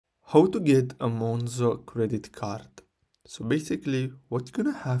How to get a Monzo credit card. So basically what you're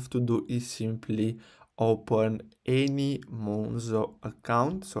gonna have to do is simply open any Monzo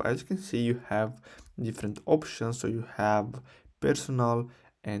account. So as you can see, you have different options. So you have personal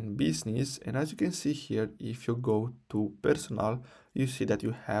and business. And as you can see here, if you go to personal, you see that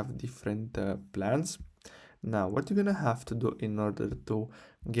you have different plans. Now, what you're gonna have to do in order to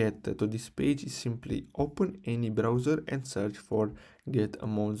get to this page is simply open any browser and search for get a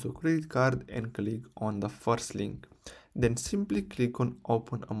Monzo credit card and click on the first link. Then simply click on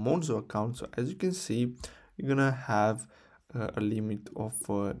open a Monzo account. So as you can see, you're gonna have a limit of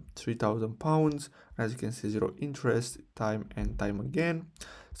 £3,000. As you can see, zero interest, time and time again.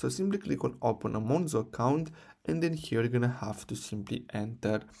 So simply click on open a Monzo account, and then here you're gonna have to simply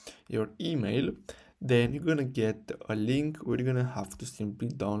enter your email. Then you're gonna get a link where you're gonna have to simply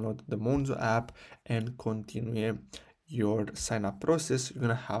download the Monzo app and continue your sign up process. You're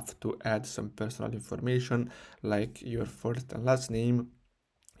gonna have to add some personal information like your first and last name,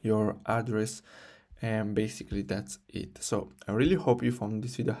 your address, and basically that's it. So I really hope you found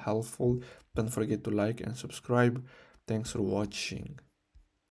this video helpful. Don't forget to like and subscribe. Thanks for watching.